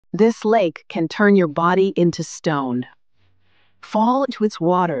This lake can turn your body into stone. Fall into its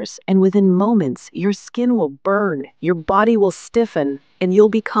waters, and within moments, your skin will burn, your body will stiffen, and you'll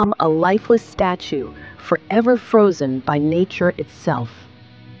become a lifeless statue, forever frozen by nature itself.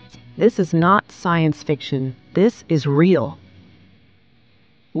 This is not science fiction. This is real.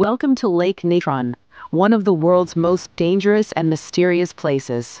 Welcome to Lake Natron, one of the world's most dangerous and mysterious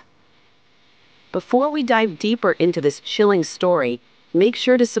places. Before we dive deeper into this chilling story, make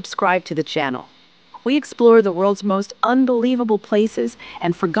sure to subscribe to the channel. We explore the world's most unbelievable places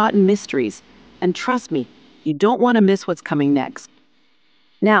and forgotten mysteries, and trust me, you don't want to miss what's coming next.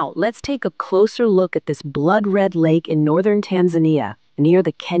 Now, let's take a closer look at this blood-red lake in northern Tanzania, near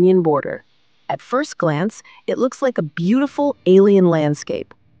the Kenyan border. At first glance, it looks like a beautiful alien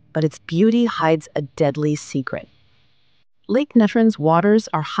landscape, but its beauty hides a deadly secret. Lake Natron's waters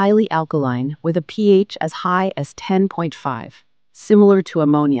are highly alkaline, with a pH as high as 10.5, similar to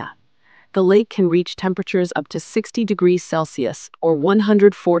ammonia. The lake can reach temperatures up to 60 degrees Celsius or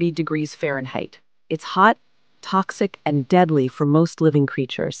 140 degrees Fahrenheit. It's hot, toxic, and deadly for most living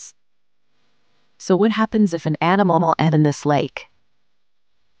creatures. So what happens if an animal ends in this lake?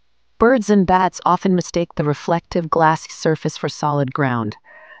 Birds and bats often mistake the reflective glassy surface for solid ground.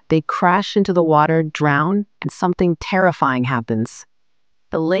 They crash into the water, drown, and something terrifying happens.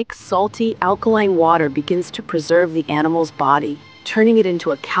 The lake's salty, alkaline water begins to preserve the animal's body, turning it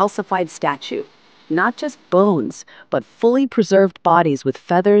into a calcified statue. Not just bones, but fully preserved bodies with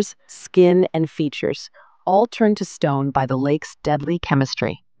feathers, skin, and features, all turned to stone by the lake's deadly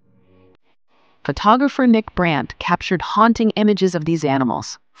chemistry. Photographer Nick Brandt captured haunting images of these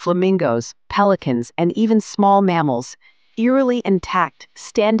animals, flamingos, pelicans, and even small mammals, eerily intact,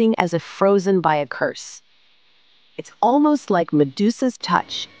 standing as if frozen by a curse. It's almost like Medusa's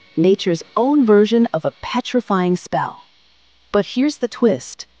touch, nature's own version of a petrifying spell. But here's the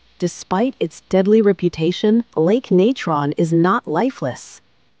twist. Despite its deadly reputation, Lake Natron is not lifeless.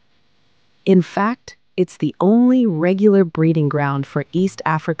 In fact, it's the only regular breeding ground for East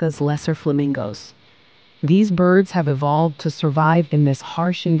Africa's lesser flamingos. These birds have evolved to survive in this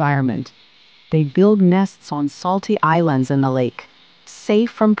harsh environment. They build nests on salty islands in the lake, safe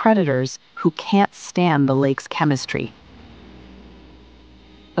from predators who can't stand the lake's chemistry.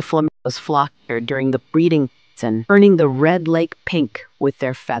 The flamingos flock here during the breeding season, turning the red lake pink with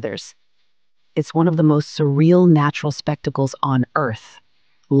their feathers. It's one of the most surreal natural spectacles on Earth,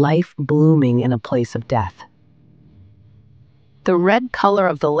 life blooming in a place of death. The red color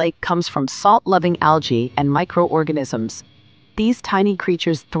of the lake comes from salt-loving algae and microorganisms. These tiny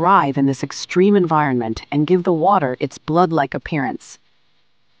creatures thrive in this extreme environment and give the water its blood-like appearance.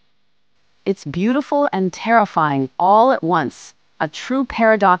 It's beautiful and terrifying all at once, a true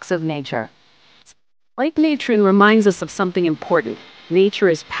paradox of nature. Lake Natron reminds us of something important. Nature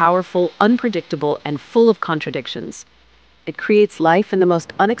is powerful, unpredictable, and full of contradictions. It creates life in the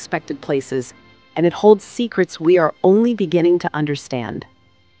most unexpected places, and it holds secrets we are only beginning to understand.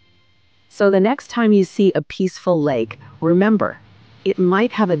 So the next time you see a peaceful lake, remember, it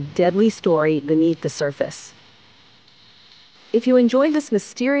might have a deadly story beneath the surface. If you enjoyed this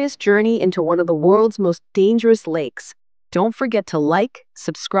mysterious journey into one of the world's most dangerous lakes, don't forget to like,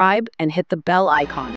 subscribe, and hit the bell icon.